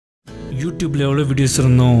யூடியூப்ல எவ்வளோ வீடியோஸ்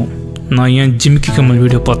இருந்தோம், நான் ஏன் ஜிமிக்கி கமல்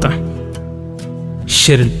வீடியோ பார்த்தேன்.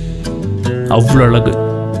 ஷெரில் அவ்வளோ அழகு,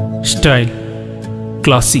 ஸ்டைல்,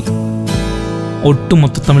 கிளாசி,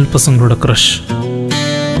 ஒட்டுமொத்த தமிழ் பசங்களோட க்ரஷ்.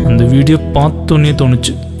 அந்த வீடியோ பார்த்தோன்னே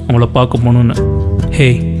தோணுச்சு அவளை பார்க்க போகணுன்னு. ஹே,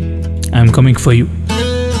 I am coming for you.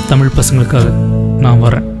 Tamil பசங்களுக்காக நான்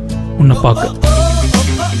வரேன் உன்னை பார்க்க.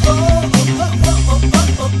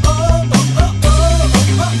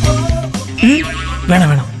 வேணாம்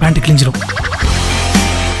வேணாம், பேண்ட் கிழிஞ்சிரும்.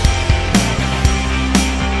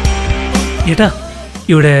 ஏட்டா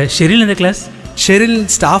இவட ஷெரில் இந்த கிளாஸ். ஷெரில்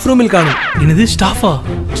ஸ்டாஃப் ரூமில் காணும். என்னது ஸ்டாஃபா?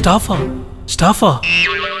 ஸ்டாஃபா ஸ்டாஃபா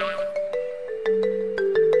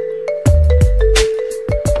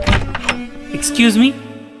Excuse me,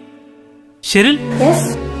 Sheril? Yes,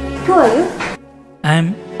 who are you? I am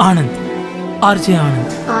Anand, RJ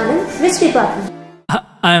Anand. Anand, which department?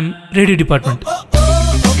 I am Radio Department.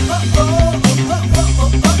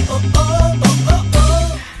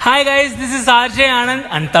 Hi guys, this is RJ Anand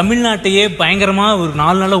and தமிழ்நாட்டையே பயங்கரமா ஒரு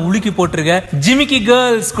 4 நாளா உலுக்கி போட்டிருக்க ஜிமிக்கி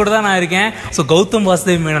கேர்ள்ஸ் கூட தான் நான் இருக்கேன். ஸோ கௌதம்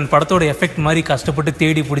வாசுதேவ் மேனன் படத்தோட எஃபெக்ட் மாதிரி கஷ்டப்பட்டு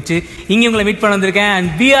தேடி பிடிச்சி இங்கே உங்களை மீட் பண்ண வந்திருக்கேன். And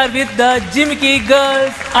we are with the ஜிமிக்கி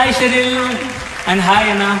girls. Hi Sheryl and hi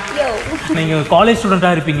அண்ணா. நீங்கள் காலேஜ்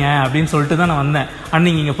ஸ்டூடெண்ட்டாக இருப்பீங்க அப்படின்னு சொல்லிட்டு தான் நான் வந்தேன். அண்ட்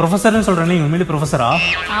நீங்கள் இங்கே ப்ரொஃபஸர்னு சொல்கிறேன், நீங்கள் உண்மையிலே ப்ரொஃபஸரா?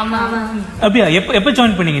 ஆமாம். அப்படியா? எப்போ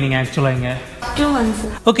ஜாயின் பண்ணீங்க நீங்கள் ஆக்சுவலாக இங்கே? 2 months.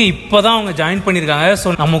 ஓகே, இப்போதான் அவங்க ஜாயின் பண்ணியிருக்காங்க.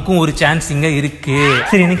 ஸோ நமக்கும் ஒரு சான்ஸ் இங்கே இருக்கு.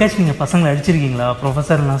 சரி, என்னைக்காச்சும் நீங்கள் பசங்களை அடிச்சிருக்கீங்களா?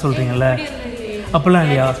 ப்ரொஃபஸர்லாம் சொல்கிறீங்கல்ல, அப்போல்லாம்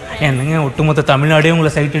இல்லையா? என்னங்க ஒட்டுமொத்த தமிழ்நாடே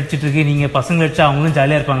உங்களை சைட் அடிச்சுட்டு இருக்கு, நீங்கள் பசங்களை அடிச்சா அவங்களும்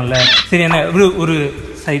ஜாலியாக இருப்பாங்கல்ல. சரி, என்ன ஒரு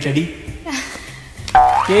சைட் அடி.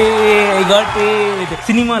 I got it.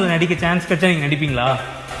 சினிமாவில் நடிக்க சான்ஸ் கிடைச்சா நீங்கள் நடிப்பீங்களா?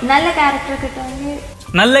 நல்ல கேரக்டர் கிட்ட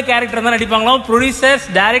நல்ல கேரக்டர் தான் நடிப்பாங்களாம். ப்ரொடியூசர்ஸ்,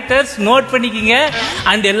 டைரக்டர்ஸ் நோட் பண்ணிக்கிங்க.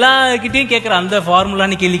 அண்ட் எல்லார்கிட்டையும் கேட்குற அந்த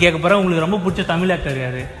ஃபார்முலான்னு கேள்வி கேட்க போகிறேன். உங்களுக்கு ரொம்ப பிடிச்ச தமிழ் ஆக்டர்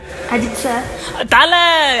யாரு? அஜித் சார். தலை.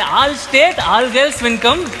 All state all girls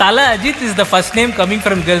welcome. தலை Ajith is the first name coming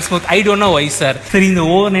from girls mouth. I don't know why sir. சரி, இந்த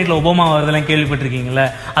ஓவர் நைட்டில் ஒபாமா வரதெல்லாம் கேள்விப்பட்டிருக்கீங்களா?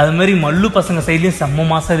 அது மாதிரி மல்லு பசங்க சைட்லையும் செம்ம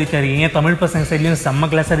மாசாக ரீச் ஆகிறீங்க, தமிழ் பசங்க சைட்லையும் செம்ம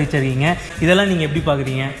கிளாஸாக ரீச் ஆகிறீங்க. இதெல்லாம் நீங்கள் எப்படி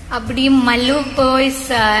பார்க்குறீங்க? அப்படி மல்லு பாய்ஸ்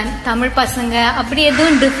தமிழ் பசங்க அப்படி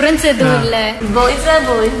எதுவும் டிஃபரன்ஸ் எதுவும் இல்லை. Boys are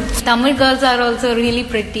boys. Tamil girls are also really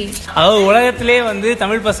pretty. அதாவது உலகத்திலே வந்து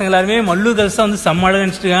தமிழ் பசங்க எல்லாருமே மல்லு கேர்ள்ஸாக வந்து செம்ம அழகாக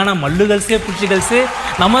நினச்சிட்டு இருக்காங்க. ஆனால் மல்லு கேர்ள்ஸே பிடிச்ச கேர்ள்ஸு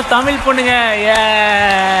நம்ம தமிழ் பொண்ணுங்க.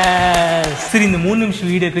 சரி, இந்த 3 நிமிஷம்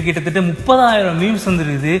வீடியோக்கு கிட்டத்தட்ட 30,000 மீம்ஸ்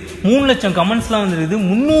வந்துருக்குது, 3 லட்சம் கமெண்ட்ஸ்லாம் வந்துருக்குது,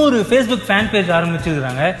 300 ஃபேஸ்புக் ஃபேன் பேஜ்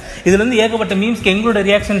ஆரம்பிச்சிருக்காங்க. இதுல இருந்து ஏகப்பட்ட மீம்ஸ்க்கு எங்களோட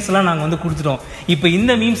ரியாக்ஷன்ஸ் எல்லாம் நாங்கள் வந்து கொடுத்துட்டோம். இப்போ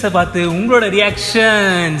இந்த மீம்ஸை பார்த்து உங்களோட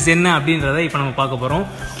ரியாக்ஷன்ஸ் என்ன அப்படின்றத இப்போ நம்ம பார்க்க போகிறோம்.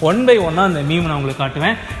 1 by 1 அந்த மீம் நான் உங்களுக்கு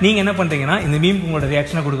காட்டுவேன். நீங்கள் என்ன பண்ணுறீங்கன்னா இந்த மீம் உங்களோட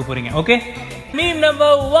ரியாக்ஷனை கொடுக்க போறீங்க. Okay, meme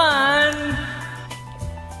number 1.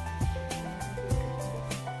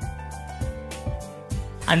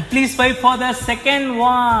 And please wait for the second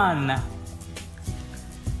one.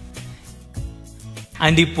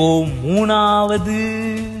 And இப்போ 3வது.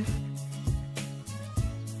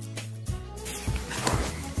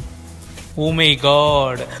 Oh my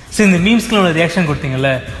god. சரி, இந்த மீம்ஸ்க்குள்ள ஒரு ரியாக்ஷன்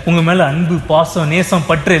கொடுத்தீங்கல்ல, உங்க மேல அன்பு, பாசம், நேசம்,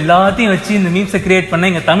 பற்று எல்லாத்தையும் வச்சு இந்த மீம்ஸை கிரியேட்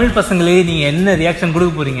பண்ண எங்க தமிழ் பசங்களே நீங்க என்ன ரியாக்ஷன்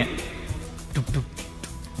கொடுக்க போறீங்க?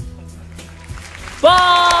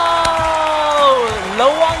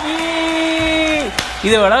 லவ் வாங்கி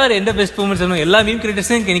இதை விட வேறு எந்த பெஸ்ட் பெர்ஃபார்மன்ஸ் சொல்லணும்? எல்லா மீம்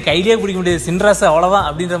கிரியேட்டர்ஸும் எனக்கு ஐடியா பிடிக்க முடியாது, சின்ராஸ் அவ்வளோதான்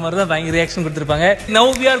அப்படின்ற மாதிரி தான் பயங்கர ரியாக்ஷன் கொடுத்துருப்பாங்க. Now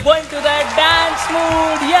we are going to the dance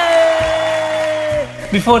mood.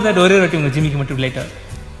 Before that ஒரே வாட்டி உங்கள் ஜிமிக்கு மட்டும் லேட்டர்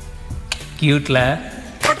கியூட்ல